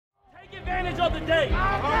of the day.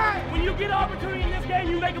 When you get an opportunity in this game,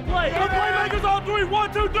 you make a play. The playmakers on three.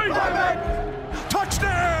 1, 2, 3.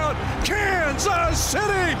 Touchdown, Kansas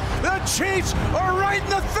City! The Chiefs are right in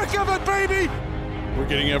the thick of it, baby! We're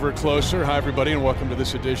getting ever closer. Hi, everybody, and welcome to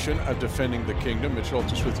this edition of Defending the Kingdom. Mitch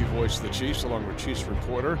Holtis with you, voice of the Chiefs, along with Chiefs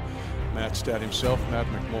reporter Matt Stat himself, Matt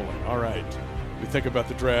McMullen. All right, we think about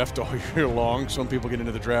the draft all year long. Some people get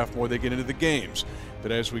into the draft more, they get into the games.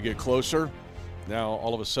 But as we get closer, now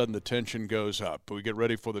all of a sudden the tension goes up. We get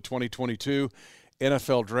ready for the 2022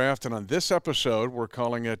 NFL Draft, and on this episode, we're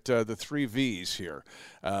calling it the 3 V's here,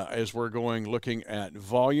 as we're looking at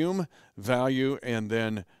volume, value, and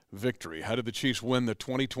then victory. How did the Chiefs win the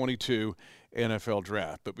 2022 NFL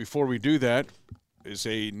Draft? But before we do that,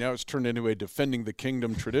 now it's turned into a Defending the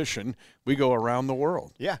Kingdom tradition. We go around the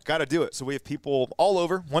world. Yeah, got to do it. So we have people all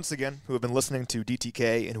over, once again, who have been listening to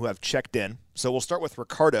DTK and who have checked in. So we'll start with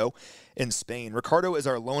Ricardo in Spain. Ricardo is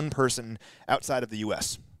our lone person outside of the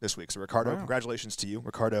U.S. this week. So Ricardo, Congratulations to you,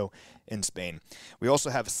 Ricardo in Spain. We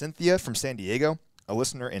also have Cynthia from San Diego, a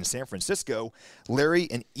listener in San Francisco, Larry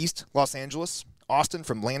in East Los Angeles, Austin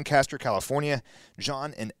from Lancaster, California,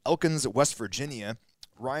 John in Elkins, West Virginia,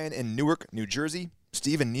 Ryan in Newark, New Jersey,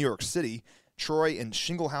 Steve in New York City, Troy in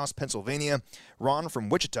Shinglehouse, Pennsylvania, Ron from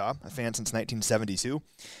Wichita, a fan since 1972,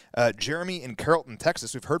 Jeremy in Carrollton,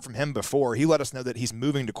 Texas. We've heard from him before. He let us know that he's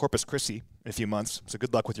moving to Corpus Christi in a few months, so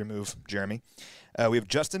good luck with your move, Jeremy. We have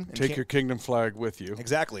Justin. Take your kingdom flag with you.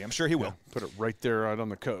 Exactly. I'm sure he will. Put it right there out on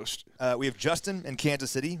the coast. We have Justin in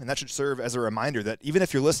Kansas City, and that should serve as a reminder that even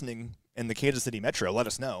if you're listening in the Kansas City metro, let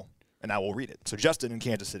us know, and I will read it. So Justin in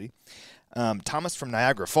Kansas City. Thomas from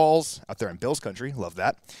Niagara Falls, out there in Bill's country. Love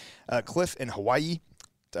that. Cliff in Hawaii.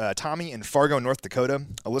 Tommy in Fargo, North Dakota,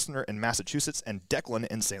 a listener in Massachusetts, and Declan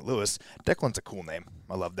in St. Louis. Declan's a cool name.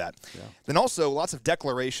 I love that. Yeah. Then also lots of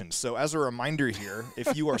declarations. So as a reminder here,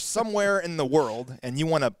 if you are somewhere in the world and you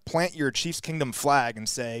want to plant your Chiefs Kingdom flag and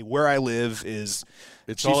say, where I live is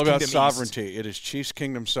It's Chiefs all about Kingdom sovereignty. East. It is Chiefs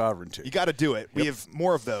Kingdom sovereignty. You got to do it. Yep. We have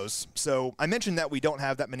more of those. So I mentioned that we don't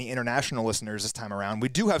have that many international listeners this time around. We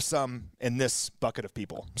do have some in this bucket of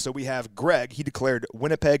people. So we have Greg. He declared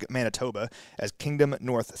Winnipeg, Manitoba as Kingdom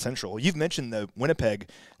North Central. You've mentioned the Winnipeg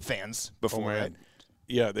fans before, right?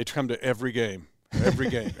 Yeah, they come to every game,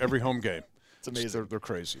 every home game. It's amazing. They're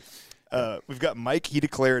crazy. We've got Mike. He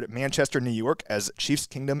declared Manchester, New York as Chiefs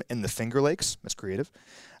Kingdom in the Finger Lakes. That's creative.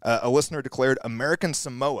 A listener declared American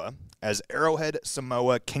Samoa as Arrowhead,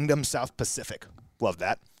 Samoa, Kingdom South Pacific. Love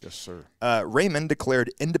that. Yes, sir. Raymond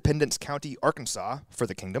declared Independence County, Arkansas for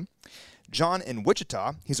the Kingdom. John in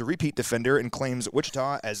Wichita. He's a repeat defender and claims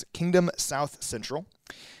Wichita as Kingdom South Central.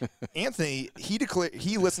 Anthony,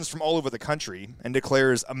 he listens from all over the country and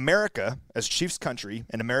declares America as Chiefs country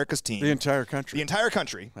and America's team. The entire country. The entire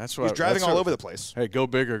country. That's right. He's driving all over the place. Hey, go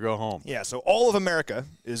big or go home. Yeah, so all of America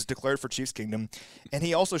is declared for Chiefs Kingdom. And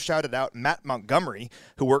he also shouted out Matt Montgomery,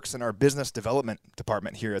 who works in our business development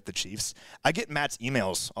department here at the Chiefs. I get Matt's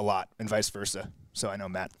emails a lot and vice versa. So I know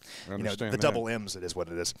Matt. The double M's, it is what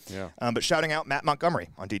it is. Yeah. But shouting out Matt Montgomery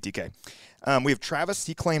on DTK. We have Travis.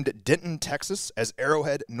 He claimed Denton, Texas as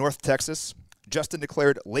Arrowhead, North Texas. Justin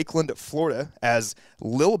declared Lakeland, Florida as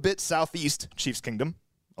Little Bit Southeast Chiefs Kingdom.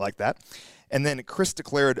 I like that. And then Chris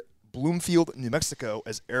declared Bloomfield, New Mexico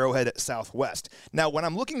as Arrowhead Southwest. Now, when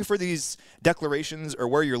I'm looking for these declarations or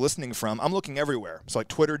where you're listening from, I'm looking everywhere. So like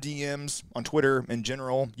Twitter DMs, on Twitter in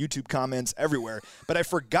general, YouTube comments, everywhere. But I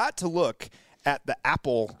forgot to look at the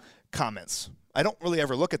Apple comments. I don't really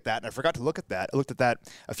ever look at that, and I forgot to look at that. I looked at that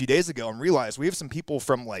a few days ago and realized we have some people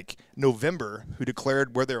from like November who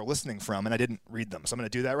declared where they were listening from, and I didn't read them. So I'm going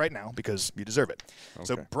to do that right now because you deserve it. Okay.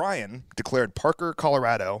 So Brian declared Parker,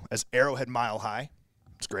 Colorado as Arrowhead Mile High.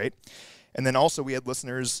 It's great. And then also we had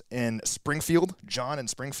listeners in Springfield, John in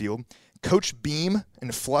Springfield, Coach Beam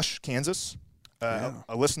in Flush, Kansas,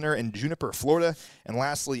 a listener in Juniper, Florida, and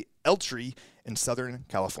lastly, Eltree in Southern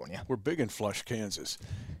California. We're big in Flush, Kansas.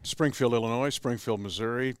 Springfield, Illinois, Springfield,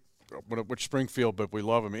 Missouri, which Springfield, but we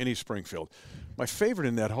love them, any Springfield. My favorite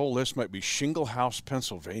in that whole list might be Shinglehouse,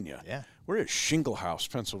 Pennsylvania. Yeah. Where is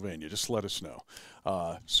Shinglehouse, Pennsylvania? Just let us know.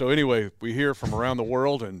 So anyway, we hear from around the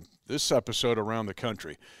world, and this episode around the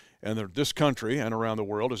country. And this country and around the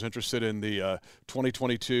world is interested in the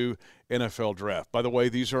 2022 NFL Draft. By the way,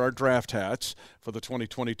 these are our draft hats for the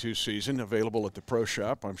 2022 season, available at the Pro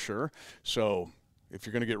Shop, I'm sure. So if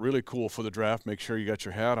you're going to get really cool for the draft, make sure you got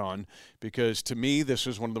your hat on, because to me, this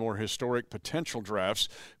is one of the more historic potential drafts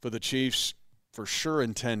for the Chiefs for sure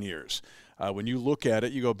in 10 years. When you look at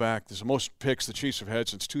it, you go back, there's the most picks the Chiefs have had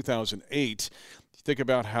since 2008. Think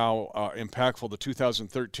about how impactful the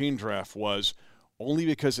 2013 draft was only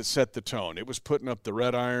because it set the tone. It was putting up the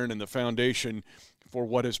red iron and the foundation for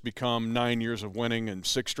what has become 9 years of winning and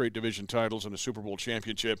 6 straight division titles and a Super Bowl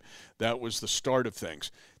championship. That was the start of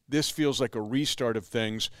things. This feels like a restart of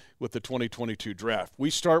things with the 2022 draft. We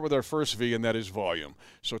start with our first V, and that is volume.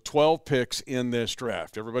 So 12 picks in this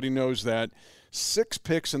draft. Everybody knows that. 6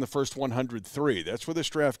 picks in the first 103. That's where this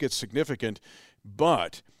draft gets significant.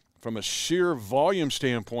 But from a sheer volume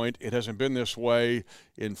standpoint, it hasn't been this way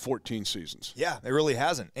in 14 seasons. Yeah, it really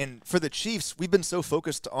hasn't. And for the Chiefs, we've been so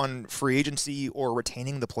focused on free agency or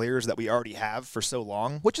retaining the players that we already have for so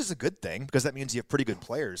long, which is a good thing because that means you have pretty good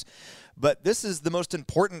players. But this is the most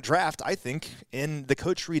important draft, I think, in the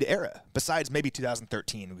Coach Reid era, besides maybe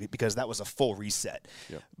 2013, because that was a full reset.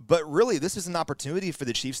 Yep. But really, this is an opportunity for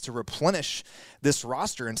the Chiefs to replenish this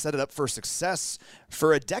roster and set it up for success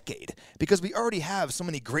for a decade, because we already have so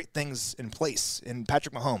many great things in place in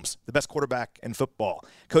Patrick Mahomes, the best quarterback in football.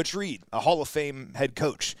 Coach Reid, a Hall of Fame head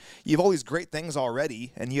coach. You have all these great things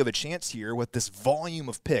already, and you have a chance here with this volume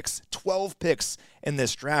of picks, 12 picks in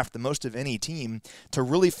this draft, the most of any team, to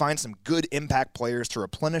really find some good impact players to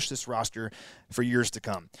replenish this roster for years to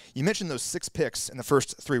come. You mentioned those 6 picks in the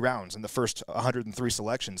first 3 rounds, in the first 103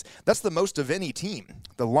 selections. That's the most of any team.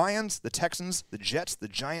 The Lions, the Texans, the Jets, the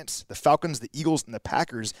Giants, the Falcons, the Eagles, and the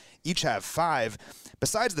Packers each have 5.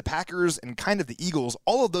 Besides the Packers and kind of the Eagles,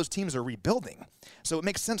 all of those teams are rebuilding. So it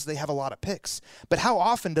makes sense they have a lot of picks. But how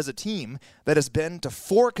often does a team that has been to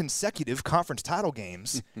 4 consecutive conference title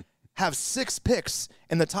games have 6 picks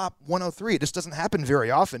in the top 103? It just doesn't happen very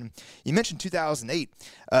often. You mentioned 2008.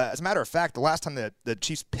 As a matter of fact, the last time the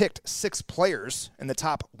Chiefs picked 6 players in the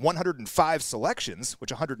top 105 selections,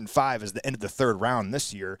 which 105 is the end of the 3rd round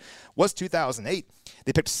this year, was 2008.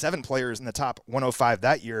 They picked 7 players in the top 105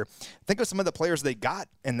 that year. Think of some of the players they got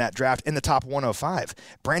in that draft in the top 105.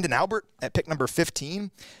 Brandon Albert at pick number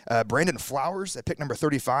 15, Brandon Flowers at pick number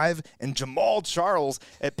 35, and Jamal Charles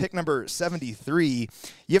at pick number 73.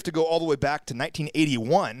 You have to go all the way back to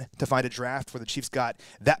 1981 to find a draft where the Chiefs got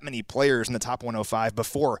that many players in the top 105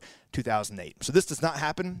 before 2008. So this does not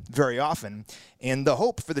happen very often. And the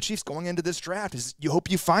hope for the Chiefs going into this draft is you hope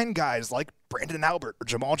you find guys like Brandon Albert or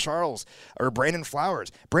Jamal Charles or Brandon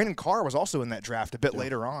Flowers. Brandon Carr was also in that draft a bit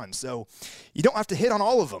later on. So you don't have to hit on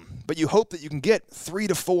all of them, but you hope that you can get 3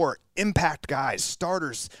 to 4 impact guys,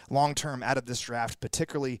 starters long-term out of this draft,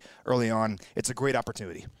 particularly early on. It's a great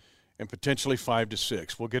opportunity. And potentially 5 to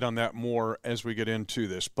 6. We'll get on that more as we get into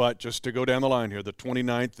this. But just to go down the line here, the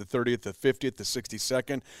 29th, the 30th, the 50th, the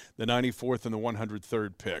 62nd, the 94th, and the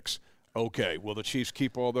 103rd picks. Okay, will the Chiefs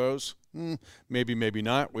keep all those? Maybe, maybe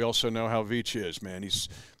not. We also know how Veach is, man.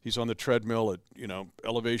 He's on the treadmill at,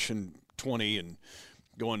 elevation 20 and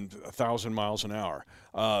going 1,000 miles an hour.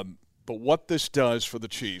 But what this does for the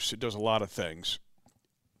Chiefs, it does a lot of things.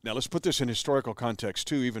 Now, let's put this in historical context,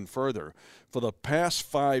 too, even further. For the past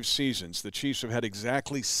 5 seasons, the Chiefs have had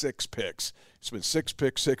exactly 6 picks. It's been 6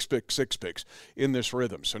 picks, 6 picks, 6 picks in this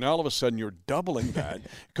rhythm. So now all of a sudden you're doubling that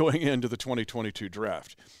going into the 2022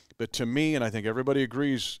 draft. But to me, and I think everybody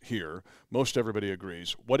agrees here, most everybody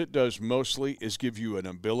agrees, what it does mostly is give you an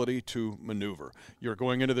ability to maneuver. You're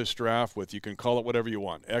going into this draft with, you can call it whatever you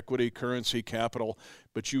want, equity, currency, capital,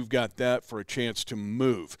 but you've got that for a chance to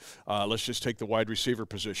move. Let's just take the wide receiver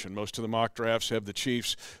position. Most of the mock drafts have the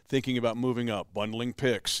Chiefs thinking about moving up, bundling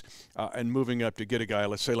picks, and moving up to get a guy,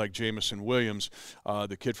 let's say like Jameson Williams,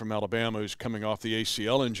 the kid from Alabama who's coming off the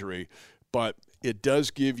ACL injury. But it does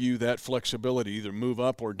give you that flexibility, either move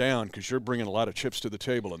up or down, because you're bringing a lot of chips to the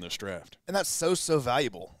table in this draft. And that's so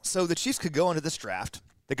valuable. So the Chiefs could go into this draft.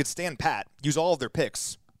 They could stand pat, use all of their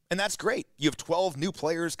picks, and that's great. You have 12 new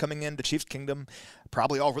players coming into Chiefs Kingdom,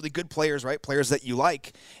 probably all really good players, right? Players that you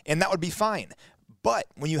like, and that would be fine. But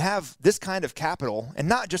when you have this kind of capital, and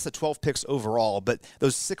not just the 12 picks overall, but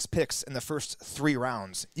those 6 picks in the first 3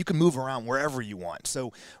 rounds, you can move around wherever you want.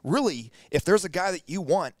 So really, if there's a guy that you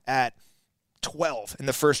want at 12 in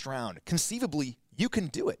the first round, conceivably you can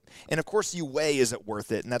do it. And of course you weigh, is it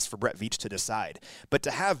worth it? And that's for Brett Veach to decide. But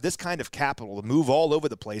to have this kind of capital to move all over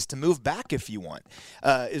the place, to move back if you want,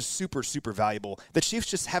 is super valuable. The Chiefs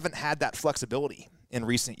just haven't had that flexibility in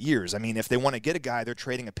recent years. I mean, if they want to get a guy, they're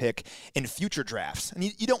trading a pick in future drafts. And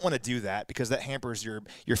you don't want to do that because that hampers your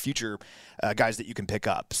future guys that you can pick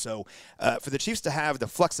up. So for the Chiefs to have the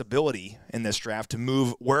flexibility in this draft to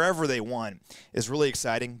move wherever they want is really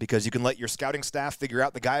exciting, because you can let your scouting staff figure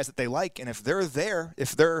out the guys that they like. And if they're there,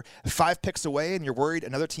 if they're 5 picks away and you're worried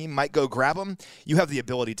another team might go grab them, you have the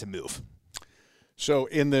ability to move. So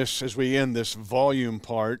in this, as we end this volume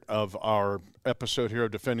part of our episode here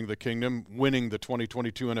of Defending the Kingdom, winning the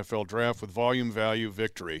 2022 NFL Draft with volume, value,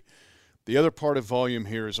 victory, The other part of volume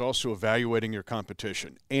here is also evaluating your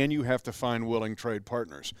competition, and you have to find willing trade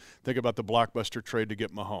partners. Think about the blockbuster trade to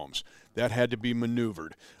get Mahomes. That had to be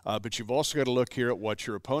maneuvered. But you've also got to look here at what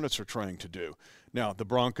your opponents are trying to do. Now, the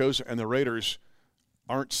Broncos and the Raiders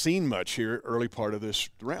aren't seen much here early part of this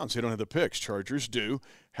rounds. They don't have the picks. Chargers do.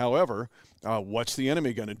 However, what's the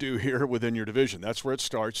enemy going to do here within your division? That's where it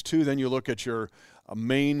starts. 2, then you look at your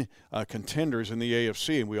main contenders in the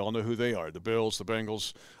AFC, and we all know who they are, the Bills, the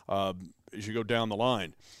Bengals, as you go down the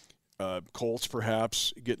line. Colts,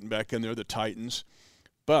 perhaps, getting back in there, the Titans.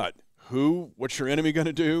 But what's your enemy going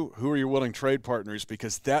to do? Who are your willing trade partners?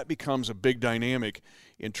 Because that becomes a big dynamic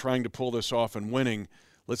in trying to pull this off and winning.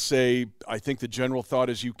 Let's say I think the general thought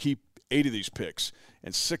is you keep 8 of these picks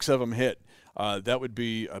and 6 of them hit. That would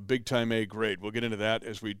be a big-time A grade. We'll get into that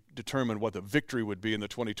as we determine what the victory would be in the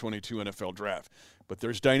 2022 NFL Draft. But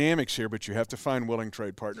there's dynamics here, but you have to find willing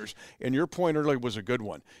trade partners. And your point earlier was a good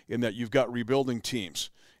one in that you've got rebuilding teams.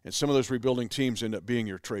 And some of those rebuilding teams end up being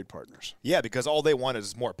your trade partners. Yeah, because all they want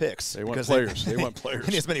is more picks. They want players. They want players.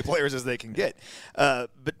 As many players as they can get. But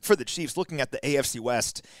for the Chiefs, looking at the AFC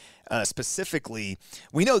West specifically,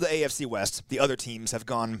 we know the AFC West, the other teams have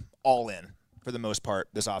gone all in for the most part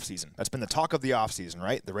this offseason. That's been the talk of the offseason,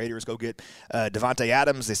 right? The Raiders go get Devontae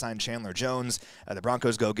Adams. They signed Chandler Jones. The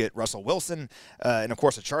Broncos go get Russell Wilson. And, of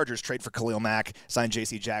course, the Chargers trade for Khalil Mack, sign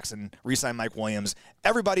J.C. Jackson, re-sign Mike Williams.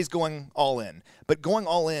 Everybody's going all in. But going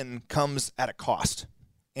all in comes at a cost.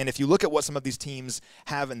 And if you look at what some of these teams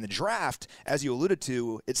have in the draft, as you alluded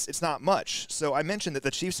to, it's not much. So I mentioned that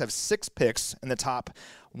the Chiefs have 6 picks in the top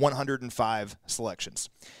 105 selections.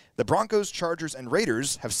 The Broncos, Chargers, and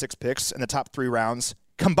Raiders have 6 picks in the top 3 rounds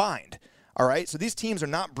combined. All right, so these teams are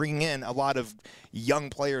not bringing in a lot of young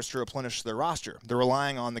players to replenish their roster. They're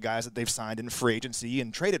relying on the guys that they've signed in free agency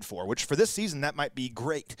and traded for, which for this season, that might be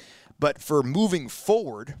great. But for moving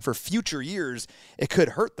forward, for future years, it could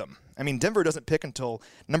hurt them. I mean, Denver doesn't pick until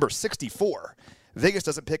number 64. Vegas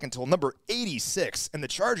doesn't pick until number 86. And the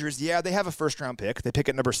Chargers, yeah, they have a first-round pick. They pick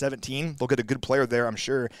at number 17. They'll get a good player there, I'm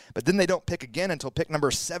sure. But then they don't pick again until pick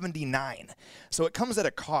number 79. So it comes at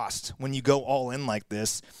a cost when you go all in like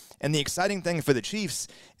this. And the exciting thing for the Chiefs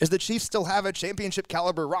is the Chiefs still have a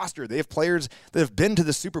championship-caliber roster. They have players that have been to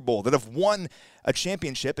the Super Bowl, that have won a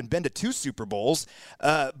championship and been to 2 Super Bowls,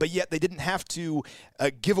 but yet they didn't have to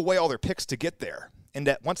give away all their picks to get there. And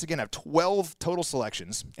that, once again, have 12 total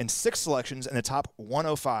selections and 6 selections in the top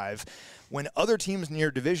 105 when other teams in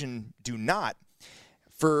your division do not.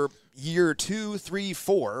 For year 2, 3,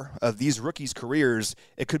 4 of these rookies' careers,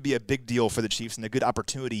 it could be a big deal for the Chiefs and a good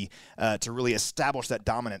opportunity to really establish that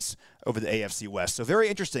dominance over the AFC West. So very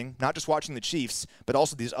interesting, not just watching the Chiefs, but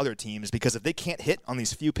also these other teams, because if they can't hit on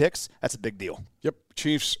these few picks, that's a big deal. Yep.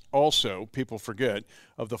 Chiefs also, people forget,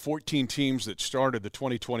 of the 14 teams that started the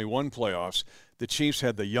 2021 playoffs, the Chiefs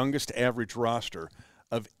had the youngest average roster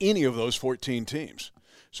of any of those 14 teams.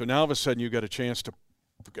 So now all of a sudden you've got a chance to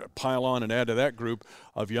pile on and add to that group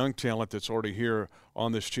of young talent that's already here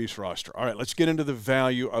on this Chiefs roster. All right, let's get into the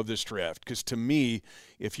value of this draft, because to me,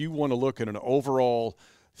 if you want to look at an overall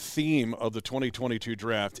theme of the 2022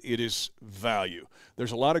 draft, it is value.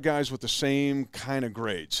 There's a lot of guys with the same kind of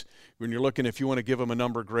grades. When you're looking, if you want to give them a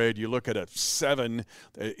number grade, you look at a 7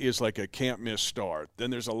 is like a can't-miss star.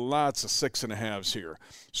 Then there's lots of 6.5s here.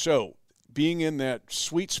 So being in that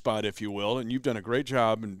sweet spot, if you will, and you've done a great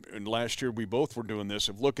job, and last year we both were doing this,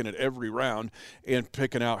 of looking at every round and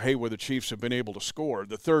picking out, hey, where the Chiefs have been able to score.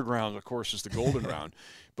 The 3rd round, of course, is the golden round.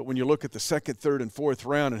 But when you look at the 2nd, 3rd, and 4th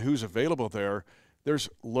round and who's available there, there's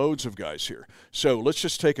loads of guys here. So let's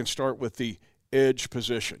just take and start with the edge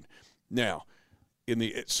position. Now,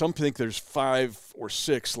 some think there's 5 or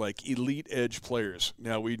 6 like elite edge players.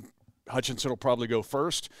 Now, Hutchinson will probably go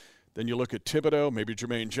first. Then you look at Thibodeau, maybe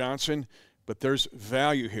Jermaine Johnson, but there's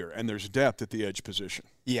value here, and there's depth at the edge position.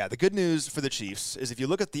 Yeah, the good news for the Chiefs is if you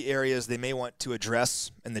look at the areas they may want to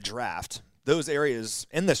address in the draft, those areas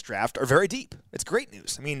in this draft are very deep. It's great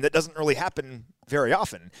news. I mean, that doesn't really happen very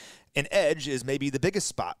often. And edge is maybe the biggest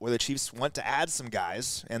spot where the Chiefs want to add some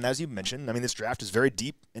guys. And as you mentioned, I mean, this draft is very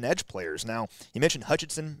deep in edge players. Now, you mentioned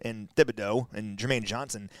Hutchinson and Thibodeau and Jermaine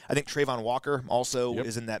Johnson. I think Trayvon Walker also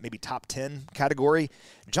is in that maybe top 10 category.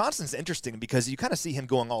 Johnson's interesting because you kind of see him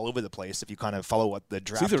going all over the place if you kind of follow what the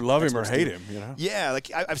draft. It's either love him or hate him, you know? Yeah, like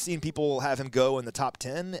I've seen people have him go in the top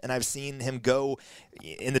 10, and I've seen him go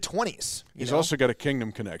in the 20s. He's also got a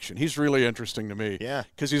Kingdom connection. He's really interesting interesting to me. Yeah.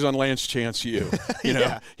 Because he's on Lance Chance U. You know,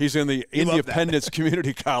 Yeah. he's in the You love Independence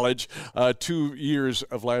Community College, 2 years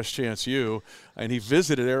of Last Chance U, and he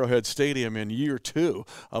visited Arrowhead Stadium in year 2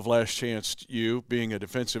 of Last Chance U, being a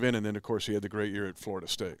defensive end, and then, of course, he had the great year at Florida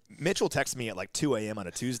State. Mitch will text me at like 2 a.m. on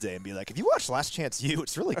a Tuesday and be like, "If you watch Last Chance U,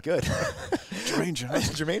 it's really good." Jermaine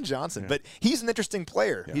Johnson. Jermaine Johnson. Yeah. But he's an interesting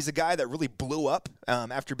player. Yeah. He's a guy that really blew up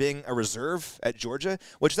after being a reserve at Georgia,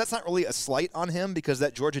 which that's not really a slight on him because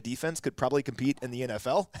that Georgia defense could probably compete in the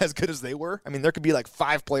NFL as good as they were. I mean, there could be like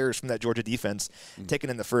 5 players from that Georgia defense taken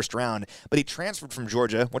in the first round. But he transferred from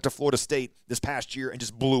Georgia, went to Florida State this past year, and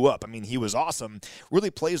just blew up. I mean, he was awesome.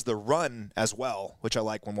 Really plays the run as well, which I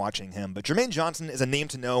like when watching him. But Jermaine Johnson is a name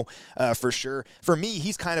to know for sure. For me,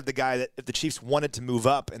 he's kind of the guy that if the Chiefs wanted to move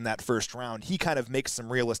up in that first round, he kind of makes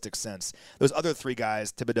some realistic sense. Those other 3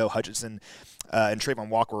 guys, Thibodeau, Hutchinson, and Trayvon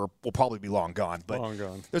Walker, will probably be long gone. But Long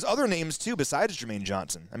gone. there's other names, too, besides Jermaine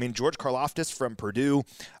Johnson. I mean, George Karlaftis from Purdue,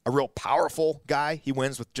 a real powerful guy. He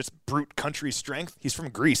wins with just brute country strength. He's from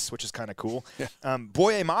Greece, which is kind of cool. Yeah.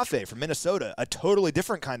 Boye Mafe from Minnesota, a totally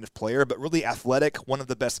different kind of player, but really athletic, one of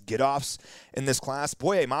the best get-offs in this class.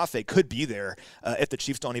 Boye Mafe could be there if the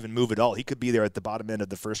Chiefs don't even move at all. He could be there at the bottom end of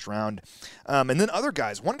the first round. And then other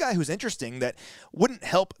guys. One guy who's interesting that wouldn't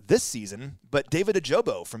help this season, but David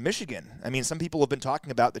Ajobo from Michigan. I mean, some people have been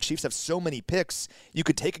talking about the Chiefs have so many picks. You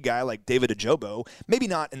could take a guy like David Ajobo, maybe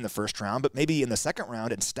not in the first round, but maybe in the second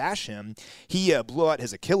round and stash him. He blew out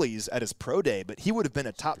his Achilles at his pro day, but he would have been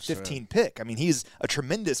a top 15 pick. I mean, he's a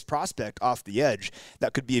tremendous prospect off the edge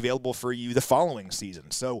that could be available for you the following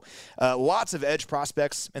season. So lots of edge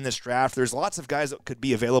prospects in this draft. There's lots of guys that could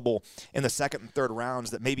be available in the second and third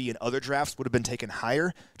rounds that maybe in other drafts would have been taken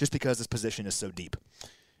higher just because this position is so deep.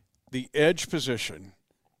 The edge position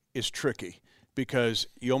is tricky because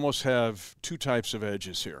you almost have 2 types of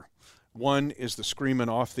edges here. One is the screaming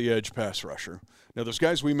off the edge pass rusher. Now, those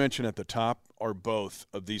guys we mentioned at the top are both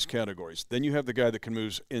of these categories. Then you have the guy that can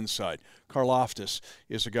move inside. Karlaftis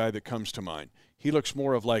is a guy that comes to mind. He looks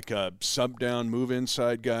more of like a sub-down,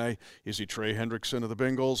 move-inside guy. Is he Trey Hendrickson of the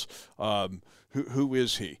Bengals? Who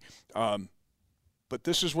is he? But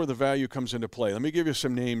this is where the value comes into play. Let me give you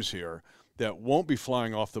some names here that won't be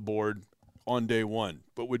flying off the board on day 1,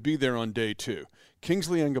 but would be there on day 2.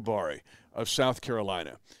 Kingsley Enagbare of South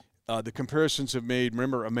Carolina. The comparisons have made,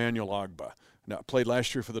 remember Emmanuel Ogbah. Now, played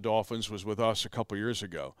last year for the Dolphins, was with us a couple years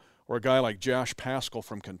ago. Or a guy like Josh Paschal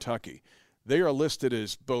from Kentucky. They are listed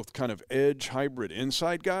as both kind of edge, hybrid,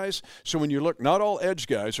 inside guys. So when you look, not all edge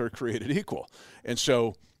guys are created equal. And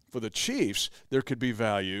so for the Chiefs, there could be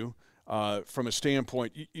value from a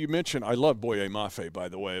standpoint. You mentioned, I love Boye Mafe, by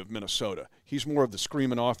the way, of Minnesota. He's more of the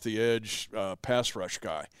screaming off the edge pass rush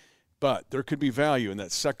guy. But there could be value in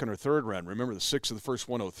that second or third round. Remember, the 6 of the first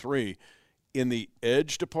 103. In the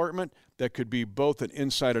edge department, that could be both an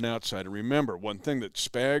inside and outside. And remember, one thing that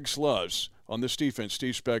Spags loves on this defense,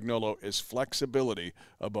 Steve Spagnuolo, is flexibility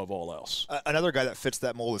above all else. Another guy that fits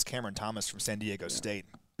that mold is Cameron Thomas from San Diego State.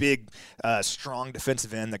 Big, strong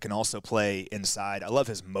defensive end that can also play inside. I love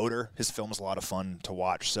his motor. His film is a lot of fun to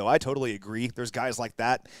watch. So I totally agree. There's guys like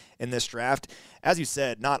that in this draft. As you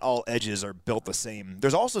said, not all edges are built the same.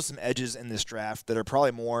 There's also some edges in this draft that are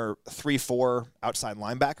probably more 3-4 outside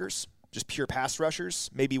linebackers. Just pure pass rushers,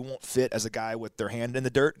 maybe won't fit as a guy with their hand in the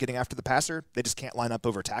dirt getting after the passer. They just can't line up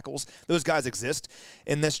over tackles. Those guys exist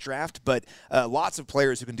in this draft, but lots of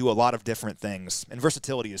players who can do a lot of different things. And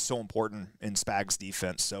versatility is so important in Spags'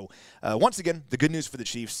 defense. So once again, the good news for the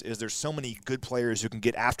Chiefs is there's so many good players who can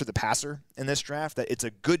get after the passer in this draft that it's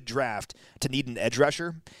a good draft to need an edge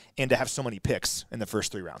rusher and to have so many picks in the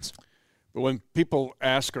first 3 rounds. But when people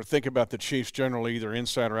ask or think about the Chiefs generally, either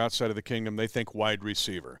inside or outside of the kingdom, they think wide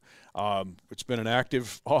receiver. It's been an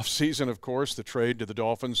active offseason, of course, the trade to the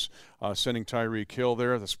Dolphins, sending Tyreek Hill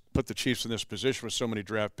there. That's put the Chiefs in this position with so many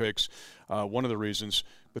draft picks, one of the reasons.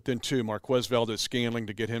 But then, too, Marquez Valdes-Scantling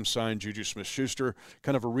to get him signed, Juju Smith-Schuster,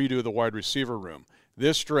 kind of a redo of the wide receiver room.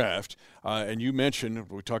 This draft, and you mentioned,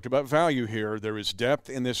 we talked about value here, there is depth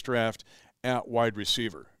in this draft at wide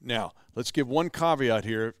receiver. Now, let's give one caveat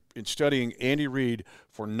here in studying Andy Reid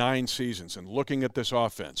for 9 seasons and looking at this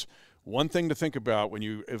offense. One thing to think about when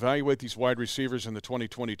you evaluate these wide receivers in the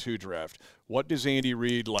 2022 draft, what does Andy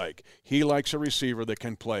Reid like? He likes a receiver that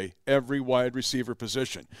can play every wide receiver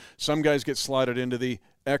position. Some guys get slotted into the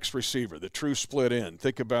X receiver, the true split end.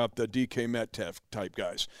 Think about the DK Metcalf type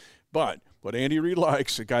guys. But what Andy Reid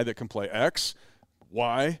likes, a guy that can play X,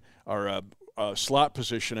 Y, or slot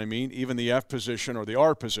position, even the F position or the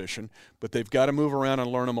R position, but they've got to move around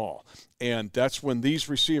and learn them all. And that's when these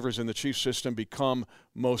receivers in the Chiefs system become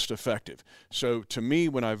most effective. So to me,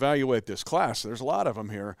 when I evaluate this class, there's a lot of them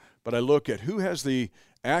here, but I look at who has the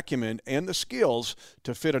acumen and the skills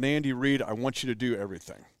to fit an Andy Reid. I want you to do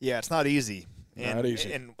everything. Yeah, it's not easy. Not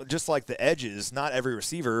easy. And just like the edges, not every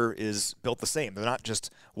receiver is built the same. They're not just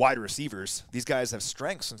wide receivers. These guys have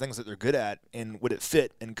strengths and things that they're good at, and would it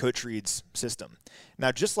fit in Coach Reid's system?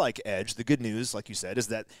 Now, just like edge, the good news, like you said, is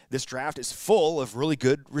that this draft is full of really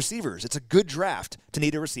good receivers. It's a good draft to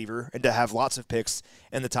need a receiver and to have lots of picks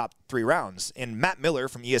in the top 3 rounds. And Matt Miller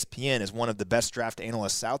from ESPN is one of the best draft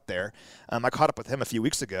analysts out there. I caught up with him a few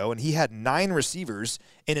weeks ago, and he had 9 receivers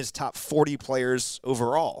in his top 40 players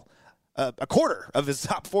overall. A quarter of his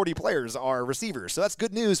top 40 players are receivers. So that's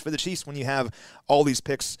good news for the Chiefs when you have all these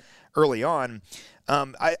picks early on.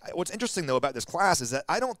 What's interesting, though, about this class is that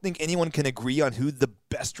I don't think anyone can agree on who the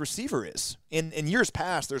best receiver is. In years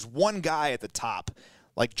past, there's one guy at the top,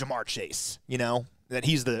 like Jamar Chase, that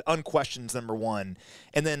he's the unquestioned number one,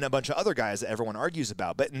 and then a bunch of other guys that everyone argues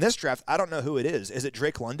about. But in this draft, I don't know who it is. Is it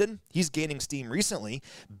Drake London? He's gaining steam recently.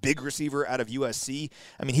 Big receiver out of USC.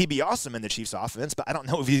 He'd be awesome in the Chiefs offense, but I don't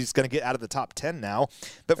know if he's going to get out of the top 10 now.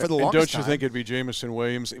 But for the longest don't you time, think it'd be Jameson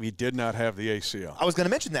Williams if he did not have the ACL? I was going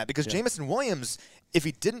to mention that because Jameson Williams, if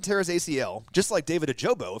he didn't tear his ACL, just like David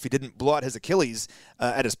Ojabo, if he didn't blow out his Achilles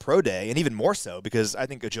at his pro day, and even more so because I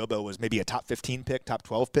think Ojabo was maybe a top 15 pick, top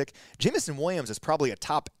 12 pick, Jameson Williams is probably a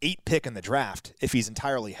top 8 pick in the draft if he's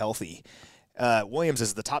entirely healthy. Williams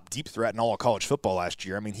is the top deep threat in all of college football last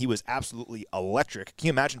year. He was absolutely electric. Can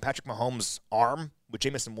you imagine Patrick Mahomes' arm with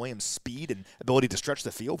Jameson Williams' speed and ability to stretch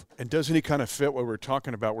the field? And doesn't he kind of fit what we're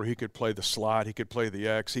talking about, where he could play the slot, he could play the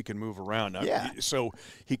X, he can move around? So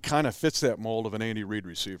he kind of fits that mold of an Andy Reid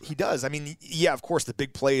receiver. He does. Of course, the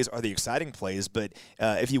big plays are the exciting plays, but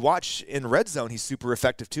if you watch in red zone, he's super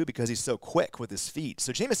effective too because he's so quick with his feet.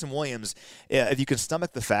 So Jameson Williams, if you can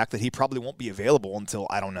stomach the fact that he probably won't be available until,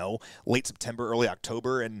 late September, early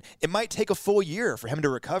October, and it might take a full year for him to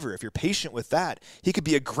recover. If you're patient with that, he could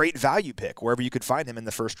be a great value pick wherever you could find him in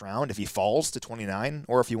the first round if he falls to 29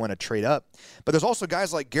 or if you want to trade up. But there's also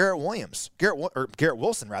guys like Garrett Wilson,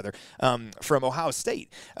 from Ohio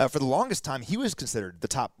State. For the longest time, he was considered the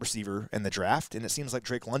top receiver in the draft, and it seems like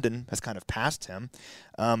Drake London has kind of passed him.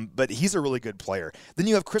 But he's a really good player. Then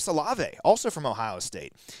you have Chris Olave, also from Ohio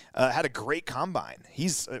State. Had a great combine.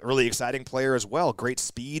 He's a really exciting player as well. Great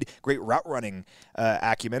speed, great route running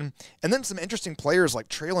acumen. And then some interesting players like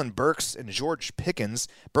Treylon Burks and George Pickens.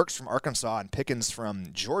 Burks from Arkansas and Pickens from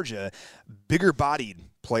Georgia. Bigger bodied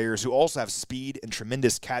players who also have speed and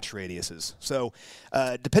tremendous catch radiuses. So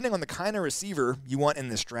depending on the kind of receiver you want in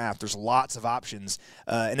this draft, there's lots of options.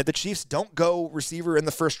 And if the Chiefs don't go receiver in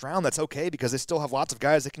the first round, that's okay because they still have lots of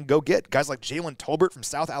guys they can go get. Guys like Jalen Tolbert from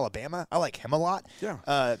South Alabama. I like him a lot. Yeah.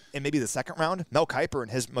 And maybe the second round. Mel Kiper in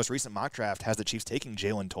his most recent mock draft has the Chiefs taking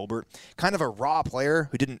Jalen Tolbert. Kind of a raw player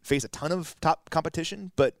who didn't face a ton of top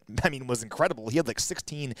competition, but was incredible. He had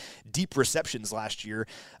 16 deep receptions last year.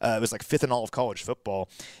 It was 5th in all of college football.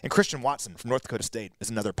 And Christian Watson from North Dakota State is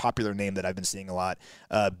another popular name that I've been seeing a lot.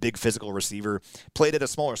 Big physical receiver. Played at a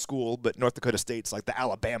smaller school, but North Dakota State's like the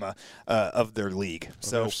Alabama of their league.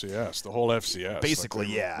 So FCS, the whole FCS. Basically,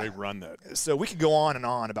 they run that. So we could go on and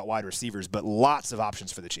on about wide receivers, but lots of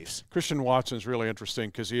options for the Chiefs. Christian Watson's really interesting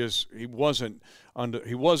because he was under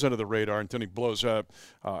the radar until he blows up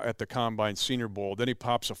at the Combine Senior Bowl. Then he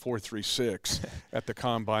pops a 4.36 at the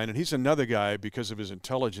Combine, and he's another guy because of his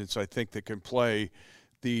intelligence, I think, that can play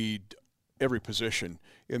every position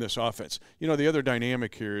in this offense. The other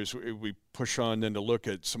dynamic here is we push on then to look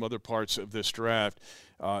at some other parts of this draft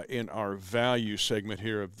in our value segment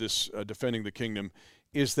here of this Defending the Kingdom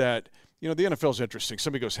is that, the NFL is interesting.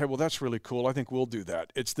 Somebody goes, hey, well, that's really cool. I think we'll do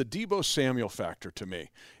that. It's the Deebo Samuel factor to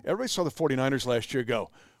me. Everybody saw the 49ers last year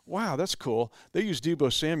go, wow, that's cool. They use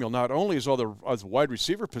Deebo Samuel not only as all the wide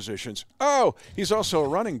receiver positions, he's also a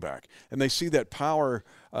running back. And they see that power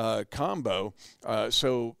combo.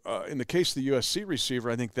 So in the case of the USC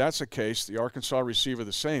receiver, I think that's a case. The Arkansas receiver,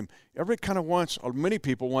 the same. Everybody kind of wants, or many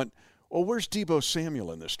people want, well, where's Deebo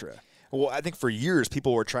Samuel in this draft? Well, I think for years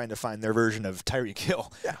people were trying to find their version of Tyreek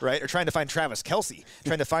Hill, right? Or trying to find Travis Kelce,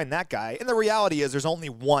 trying to find that guy. And the reality is there's only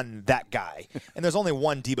one that guy. And there's only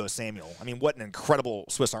one Deebo Samuel. What an incredible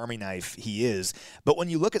Swiss Army knife he is. But when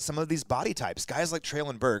you look at some of these body types, guys like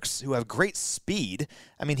Treylon Burks, who have great speed.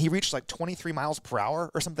 He reached 23 miles per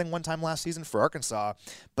hour or something one time last season for Arkansas.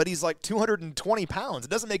 But he's 220 pounds.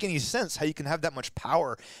 It doesn't make any sense how you can have that much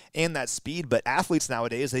power and that speed. But athletes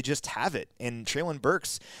nowadays, they just have it. And Treylon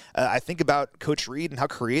Burks, I think about Coach Reed and how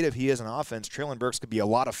creative he is in offense, Treylon Burks could be a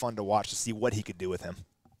lot of fun to watch to see what he could do with him.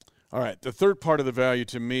 All right, the third part of the value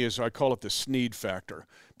to me is I call it the Snead factor,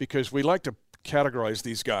 because we like to categorize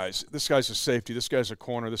these guys. This guy's a safety, this guy's a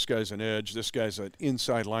corner, this guy's an edge, this guy's an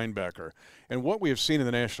inside linebacker. And what we have seen in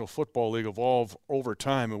the National Football League evolve over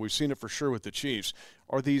time, and we've seen it for sure with the Chiefs,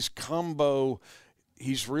 are these combo,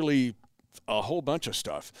 he's really a whole bunch of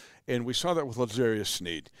stuff. And we saw that with L'Jarius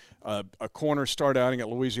Snead. A corner start outing at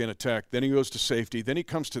Louisiana Tech, then he goes to safety, then he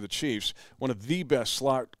comes to the Chiefs, one of the best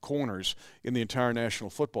slot corners in the entire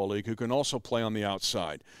National Football League, who can also play on the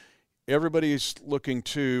outside. Everybody's looking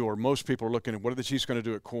to, or most people are looking at, what are the Chiefs going to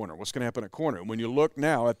do at corner? What's going to happen at corner? And when you look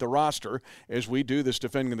now at the roster, as we do this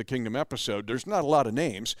Defending the Kingdom episode, there's not a lot of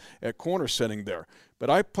names at corner sitting there. But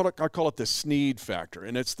I call it the Snead factor,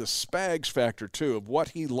 and it's the Spags factor, too, of what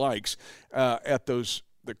he likes at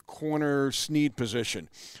the corner Snead position.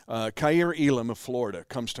 Kaiir Elam of Florida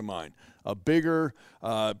comes to mind. A bigger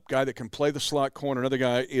guy that can play the slot corner. Another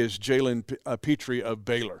guy is Jalen Petrie of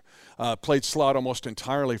Baylor. Played slot almost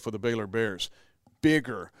entirely for the Baylor Bears.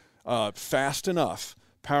 Bigger, fast enough,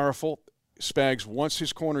 powerful. Spags wants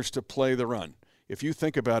his corners to play the run. If you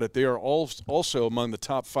think about it, they are also among the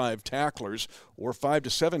top 5 tacklers or 5 to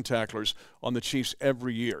 7 tacklers on the Chiefs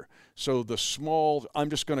every year. So the small, I'm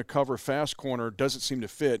just going to cover fast corner doesn't seem to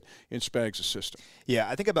fit in Spags' system. Yeah,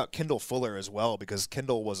 I think about Kendall Fuller as well, because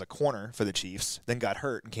Kendall was a corner for the Chiefs, then got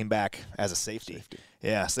hurt and came back as a safety.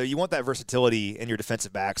 Yeah, so you want that versatility in your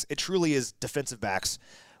defensive backs. It truly is defensive backs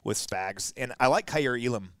with Spags. And I like Kaiir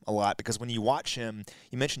Elam a lot because when you watch him,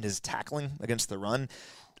 you mentioned his tackling against the run.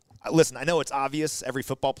 Listen, I know it's obvious every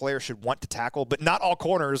football player should want to tackle, but not all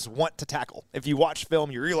corners want to tackle. If you watch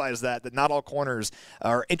film, you realize that not all corners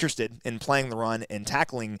are interested in playing the run and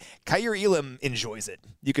tackling. Kaiir Elam enjoys it.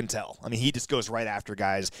 You can tell. I mean, he just goes right after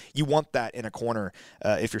guys. You want that in a corner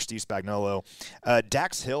if you're Steve Spagnuolo.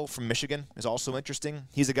 Dax Hill from Michigan is also interesting.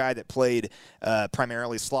 He's a guy that played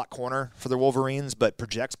primarily slot corner for the Wolverines, but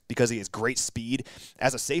projects because he has great speed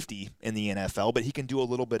as a safety in the NFL, but he can do a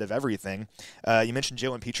little bit of everything. You mentioned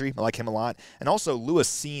Jalen Petrie. I like him a lot. And also Lewis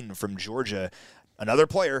Cine from Georgia, another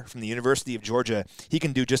player from the University of Georgia. He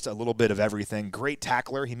can do just a little bit of everything. Great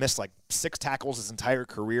tackler. He missed like 6 tackles his entire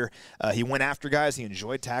career. He went after guys. He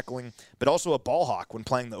enjoyed tackling, but also a ball hawk when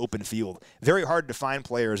playing the open field. Very hard to find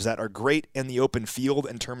players that are great in the open field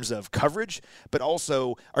in terms of coverage, but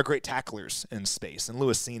also are great tacklers in space. And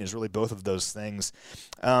Lewis Cine is really both of those things.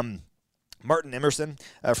 Martin Emerson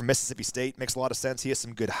from Mississippi State makes a lot of sense. He has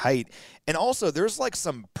some good height. And also, there's like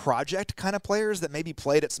some project kind of players that maybe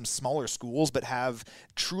played at some smaller schools but have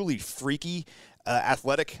truly freaky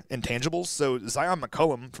athletic intangibles. So Zion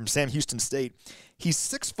McCollum from Sam Houston State, he's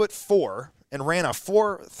 6'4" and ran a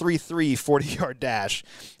 4.33 40-yard dash.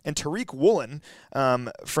 And Tariq Woolen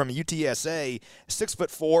from UTSA,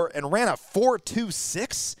 6'4" and ran a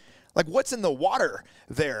 4.26. Like, what's in the water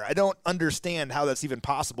there? I don't understand how that's even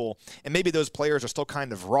possible. And maybe those players are still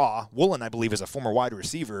kind of raw. Woolen, I believe, is a former wide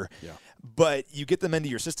receiver. Yeah. But you get them into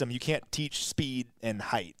your system, you can't teach speed and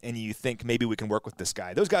height. And you think maybe we can work with this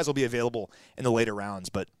guy. Those guys will be available in the later rounds,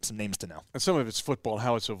 but some names to know. And some of it's football,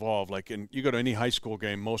 how it's evolved. Like, you go to any high school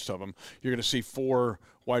game, most of them, you're going to see 4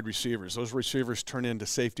 wide receivers. Those receivers turn into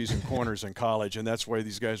safeties and corners in college, and that's why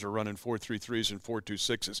these guys are running 4.33s and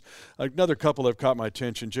 4.26s. Another couple that have caught my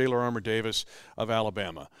attention, Jayler Armour Davis of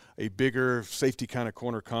Alabama, a bigger safety kind of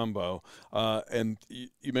corner combo. And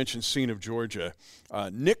you mentioned Cine of Georgia.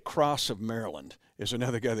 Nick Cross of Maryland is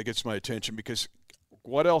another guy that gets my attention because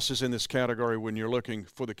what else is in this category when you're looking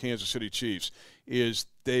for the Kansas City Chiefs is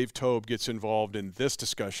Dave Toub gets involved in this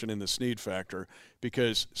discussion in the Snead factor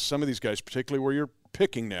because some of these guys, particularly where you're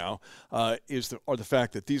picking now, are the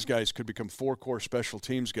fact that these guys could become 4-core special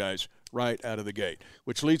teams guys right out of the gate,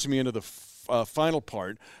 which leads me into the final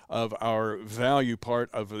part of our value part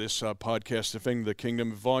of this podcast, Defending the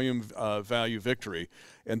Kingdom, volume value victory,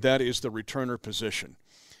 and that is the returner position.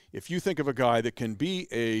 If you think of a guy that can be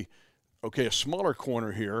a smaller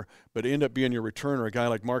corner here, but end up being your returner, a guy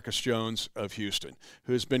like Marcus Jones of Houston,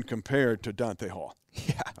 who has been compared to Dante Hall.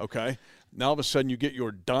 Yeah. Okay? Now all of a sudden you get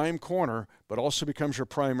your dime corner, but also becomes your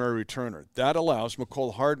primary returner. That allows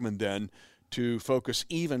Mecole Hardman then to focus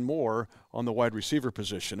even more on the wide receiver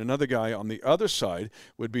position. Another guy on the other side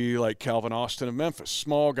would be like Calvin Austin of Memphis,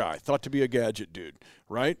 small guy, thought to be a gadget dude,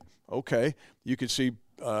 right? Okay, you could see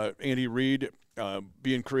Andy Reid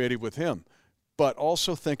being creative with him. But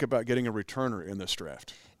also think about getting a returner in this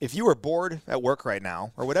draft. If you are bored at work right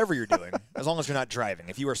now, or whatever you're doing, as long as you're not driving,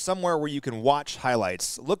 if you are somewhere where you can watch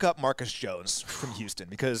highlights, look up Marcus Jones from Houston,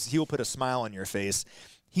 because he will put a smile on your face.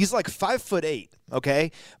 He's like 5'8",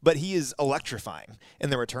 okay? But he is electrifying in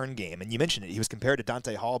the return game. And you mentioned it. He was compared to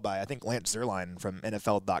Dante Hall by, I think, Lance Zierlein from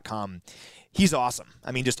NFL.com. He's awesome.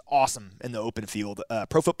 I mean, just awesome in the open field.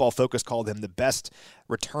 Pro Football Focus called him the best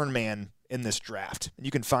return man in this draft. And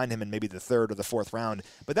you can find him in maybe the 3rd or the 4th round,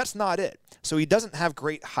 but that's not it. So he doesn't have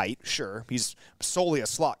great height, sure. He's solely a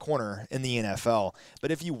slot corner in the NFL.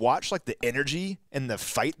 But if you watch like the energy and the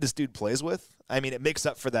fight this dude plays with, I mean, it makes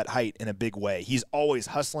up for that height in a big way. He's always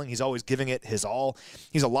hustling. He's always giving it his all.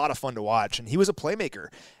 He's a lot of fun to watch, and he was a playmaker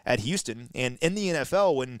at Houston. And in the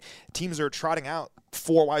NFL, when teams are trotting out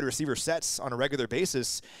 4 wide receiver sets on a regular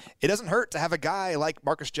basis, it doesn't hurt to have a guy like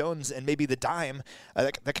Marcus Jones and maybe the dime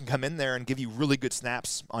that can come in there and give you really good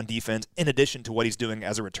snaps on defense in addition to what he's doing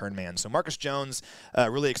as a return man. So Marcus Jones,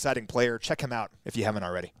 really exciting player. Check him out if you haven't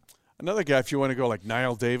already. Another guy, if you want to go like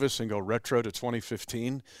Niall Davis and go retro to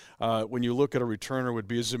 2015, when you look at a returner, would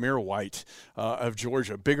be Zamir White of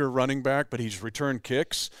Georgia. Bigger running back, but he's returned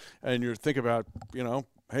kicks. And you think about,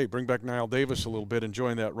 hey, bring back Niall Davis a little bit and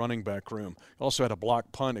join that running back room. Also had a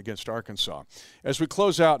block punt against Arkansas. As we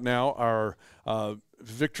close out now, our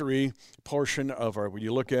victory portion of our, when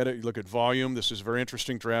you look at it, you look at volume. This is a very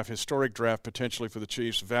interesting draft, historic draft potentially for the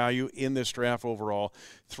Chiefs. Value in this draft overall,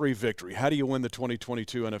 3 victory. How do you win the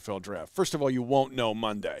 2022 NFL draft? First of all, you won't know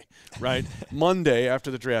Monday, right? Monday after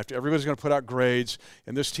the draft, everybody's going to put out grades,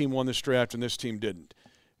 and this team won this draft and this team didn't.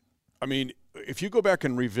 I mean, if you go back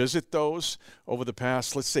and revisit those over the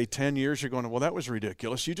past, let's say 10 years, you're going, well, that was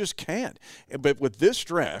ridiculous. You just can't. But with this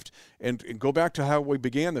draft, and go back to how we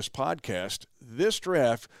began this podcast, this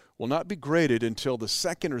draft will not be graded until the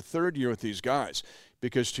 2nd or 3rd year with these guys.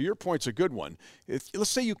 Because to your point, it's a good one. Let's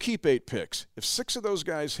say you keep 8 picks. If 6 of those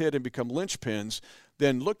guys hit and become linchpins,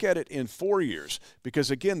 then look at it in 4 years. Because,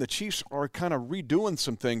 again, the Chiefs are kind of redoing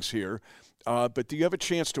some things here. But do you have a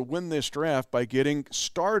chance to win this draft by getting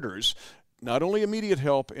starters, not only immediate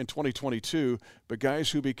help in 2022, but guys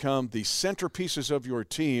who become the centerpieces of your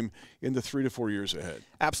team in the 3 to 4 years ahead?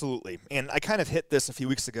 Absolutely. And I kind of hit this a few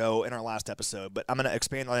weeks ago in our last episode, but I'm going to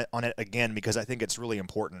expand on it again because I think it's really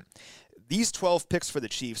important. These 12 picks for the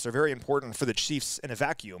Chiefs are very important for the Chiefs in a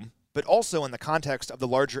vacuum, but also in the context of the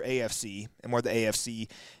larger AFC and where the AFC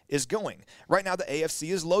is going. Right now, the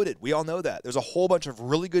AFC is loaded. We all know that. There's a whole bunch of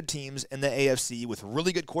really good teams in the AFC with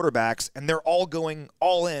really good quarterbacks, and they're all going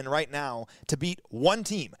all in right now to beat one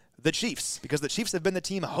team, the Chiefs, because the Chiefs have been the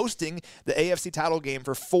team hosting the AFC title game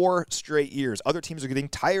for 4 straight years. Other teams are getting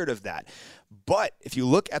tired of that. But if you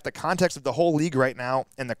look at the context of the whole league right now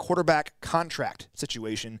and the quarterback contract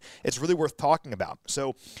situation, it's really worth talking about.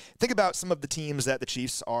 So think about some of the teams that the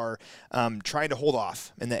Chiefs are trying to hold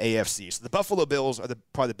off in the AFC. So the Buffalo Bills are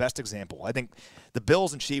probably the best example. I think the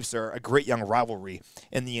Bills and Chiefs are a great young rivalry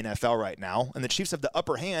in the NFL right now, and the Chiefs have the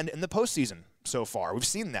upper hand in the postseason so far. We've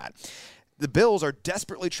seen that. The Bills are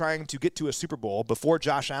desperately trying to get to a Super Bowl before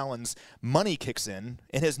Josh Allen's money kicks in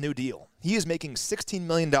his new deal. He is making $16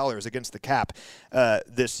 million against the cap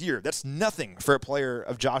this year. That's nothing for a player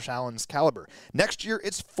of Josh Allen's caliber. Next year,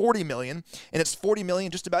 it's $40 million, and it's $40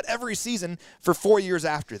 million just about every season for 4 years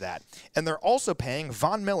after that. And they're also paying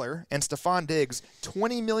Von Miller and Stephon Diggs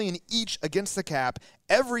 $20 million each against the cap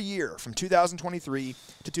every year from 2023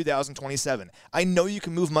 to 2027. I know you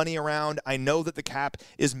can move money around. I know that the cap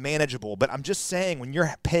is manageable, but I'm just saying when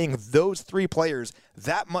you're paying those 3 players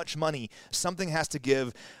that much money, something has to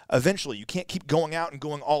give eventually. You can't keep going out and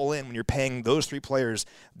going all in when you're paying those 3 players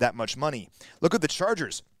that much money. Look at the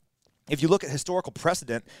Chargers. If you look at historical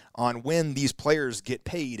precedent on when these players get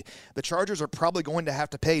paid, the Chargers are probably going to have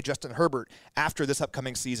to pay Justin Herbert after this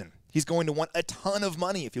upcoming season. He's going to want a ton of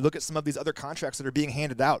money if you look at some of these other contracts that are being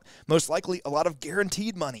handed out. Most likely a lot of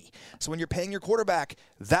guaranteed money. So when you're paying your quarterback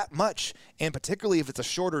that much, and particularly if it's a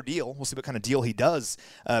shorter deal, we'll see what kind of deal he does.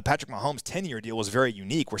 Patrick Mahomes' 10-year deal was very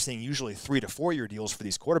unique. We're seeing usually 3 to 4 year deals for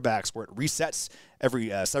these quarterbacks where it resets every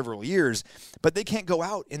several years. But they can't go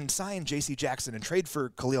out and sign J.C. Jackson and trade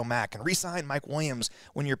for Khalil Mack and re-sign Mike Williams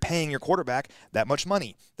when you're paying your quarterback that much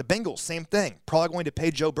money. The Bengals, same thing. Probably going to pay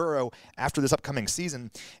Joe Burrow after this upcoming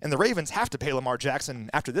season. And the Ravens have to pay Lamar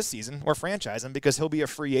Jackson after this season or franchise him because he'll be a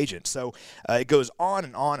free agent. So it goes on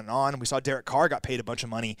and on and on. We saw Derek Carr got paid a bunch of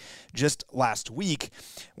money just last week.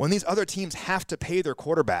 When these other teams have to pay their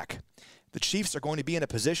quarterback, the Chiefs are going to be in a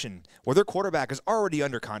position where their quarterback is already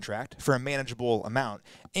under contract for a manageable amount,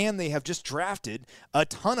 and they have just drafted a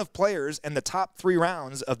ton of players in the top 3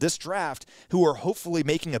 rounds of this draft who are hopefully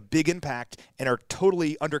making a big impact and are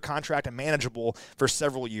totally under contract and manageable for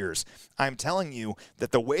several years. I'm telling you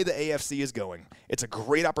that the way the AFC is going, it's a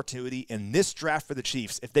great opportunity in this draft for the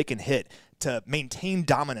Chiefs, if they can hit, to maintain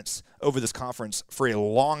dominance over this conference for a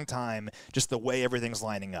long time, just the way everything's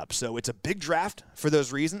lining up. So it's a big draft for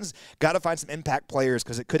those reasons. Got to find some impact players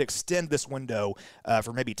because it could extend this window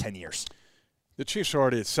for maybe 10 years. The Chiefs are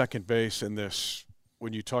already at second base in this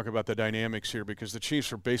when you talk about the dynamics here, because the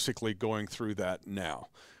Chiefs are basically going through that now.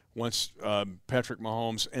 Once Patrick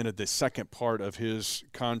Mahomes ended the second part of his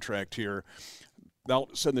contract here, all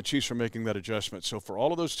of a sudden the Chiefs are making that adjustment. So for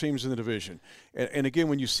all of those teams in the division, and again,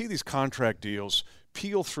 when you see these contract deals,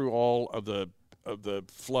 peel through all of the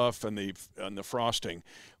fluff and the frosting,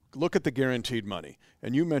 look at the guaranteed money.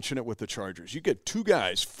 And you mentioned it with the Chargers. You get 2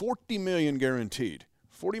 guys, $40 million guaranteed.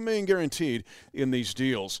 $40 million guaranteed in these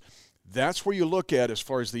deals. That's where you look at as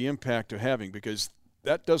far as the impact of having, because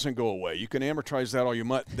that doesn't go away. You can amortize that all you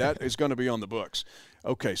might. That is going to be on the books.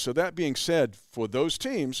 Okay, so that being said, for those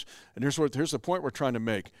teams, and here's the point we're trying to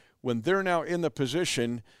make. When they're now in the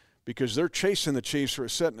position, because they're chasing the Chiefs who are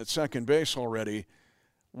sitting at second base already,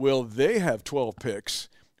 will they have 12 picks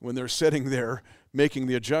when they're sitting there making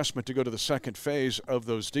the adjustment to go to the second phase of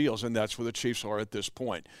those deals? And that's where the Chiefs are at this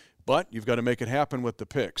point. But you've got to make it happen with the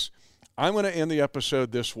picks. I'm going to end the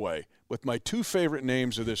episode this way with my 2 favorite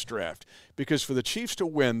names of this draft, because for the Chiefs to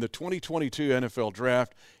win the 2022 NFL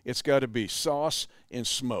Draft, it's got to be Sauce and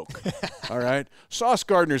Smoke. All right? Sauce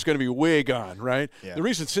Gardner is going to be way gone, right? Yeah. The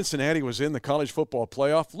reason Cincinnati was in the college football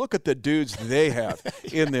playoff, look at the dudes they have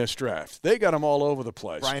in this draft. They got them all over the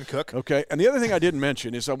place. Brian Cook. Okay, and the other thing I didn't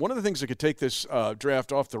mention is one of the things that could take this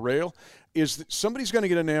draft off the rail is that somebody's going to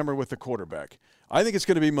get enamored with the quarterback. I think it's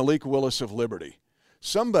going to be Malik Willis of Liberty.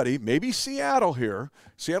 Somebody, maybe Seattle here.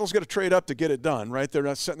 Seattle's got to trade up to get it done, right? They're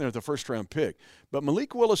not sitting there at the first-round pick. But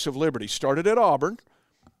Malik Willis of Liberty started at Auburn.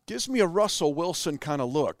 Gives me a Russell Wilson kind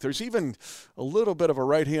of look. There's even a little bit of a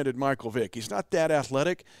right-handed Michael Vick. He's not that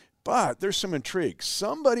athletic, but there's some intrigue.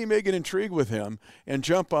 Somebody may get intrigued with him and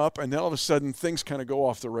jump up, and then all of a sudden things kind of go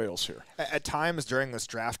off the rails here. At times during this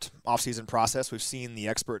draft offseason process, we've seen the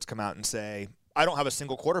experts come out and say, I don't have a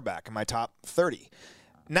single quarterback in my top 30.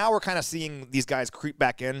 Now we're kind of seeing these guys creep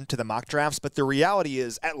back into the mock drafts, but the reality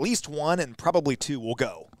is at least 1 and probably 2 will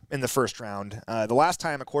go in the first round. The last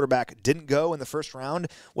time a quarterback didn't go in the first round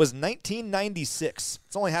was 1996.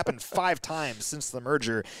 It's only happened 5 times since the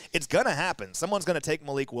merger. It's going to happen. Someone's going to take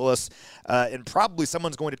Malik Willis, and probably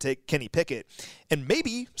someone's going to take Kenny Pickett, and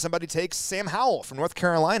maybe somebody takes Sam Howell from North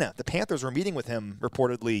Carolina. The Panthers were meeting with him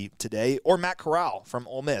reportedly today, or Matt Corral from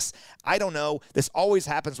Ole Miss. I don't know. This always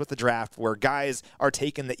happens with the draft where guys are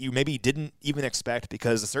taken that you maybe didn't even expect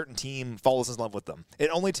because a certain team falls in love with them. It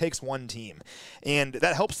only takes 1 team, and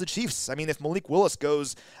that helps the Chiefs. I mean, if Malik Willis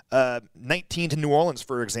goes 19 to New Orleans,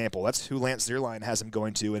 for example, that's who Lance Zierlein has him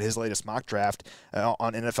going to in his latest mock draft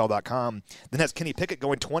on NFL.com. Then has Kenny Pickett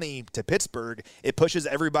going 20 to Pittsburgh. It pushes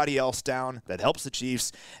everybody else down. That helps the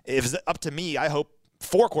Chiefs. If it's up to me, I hope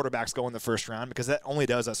 4 quarterbacks go in the first round because that only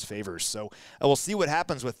does us favors. So we'll see what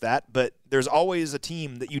happens with that, but there's always a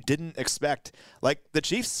team that you didn't expect, like the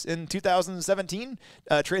Chiefs in 2017,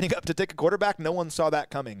 trading up to take a quarterback. No one saw that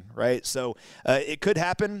coming, right? So it could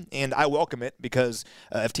happen, and I welcome it because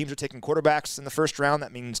if teams are taking quarterbacks in the first round,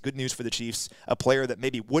 that means good news for the Chiefs. A player that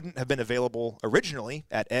maybe wouldn't have been available originally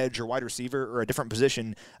at edge or wide receiver or a different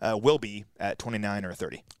position will be at 29 or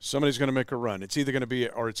 30. Somebody's going to make a run. It's either going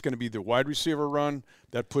to be, the wide receiver run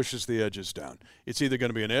that pushes the edges down. It's either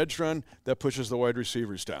going to be an edge run that pushes the wide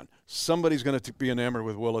receivers down. Somebody's going to be enamored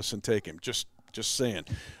with Willis and take him. Just saying.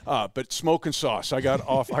 But Smoke and Sauce, I got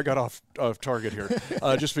off target here.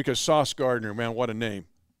 Just because Sauce Gardner, man, what a name.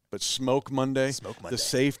 But Smoke Monday, the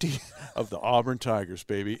safety of the Auburn Tigers,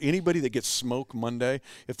 baby. Anybody that gets Smoke Monday,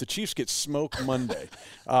 if the Chiefs get Smoke Monday,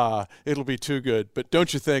 it'll be too good. But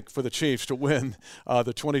don't you think for the Chiefs to win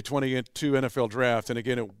the 2022 NFL Draft, and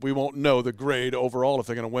again, we won't know the grade overall if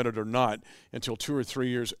they're going to win it or not until 2 or 3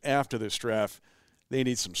 years after this draft, they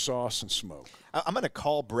need some sauce and smoke. I'm going to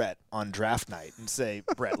call Brett on draft night and say,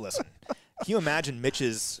 Brett, listen, can you imagine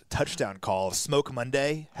Mitch's touchdown call of Smoke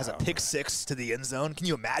Monday has a pick 6 to the end zone? Can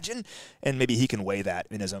you imagine? And maybe he can weigh that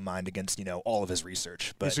in his own mind against, all of his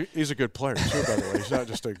research. But he's a good player, too, by the way. He's not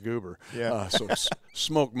just a goober. Yeah. So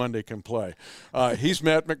Smoke Monday can play. He's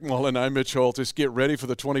Matt McMullen. I'm Mitch Holthus. Get ready for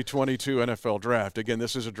the 2022 NFL Draft. Again,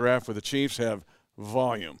 this is a draft where the Chiefs have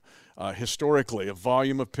volume. Historically, a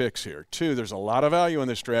volume of picks here. 2, there's a lot of value in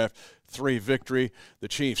this draft. 3, victory. The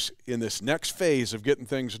Chiefs, in this next phase of getting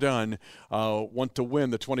things done, want to win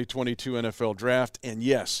the 2022 NFL Draft. And,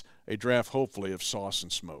 yes, a draft hopefully of sauce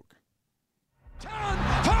and smoke. 10,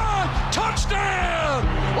 5,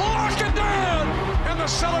 touchdown!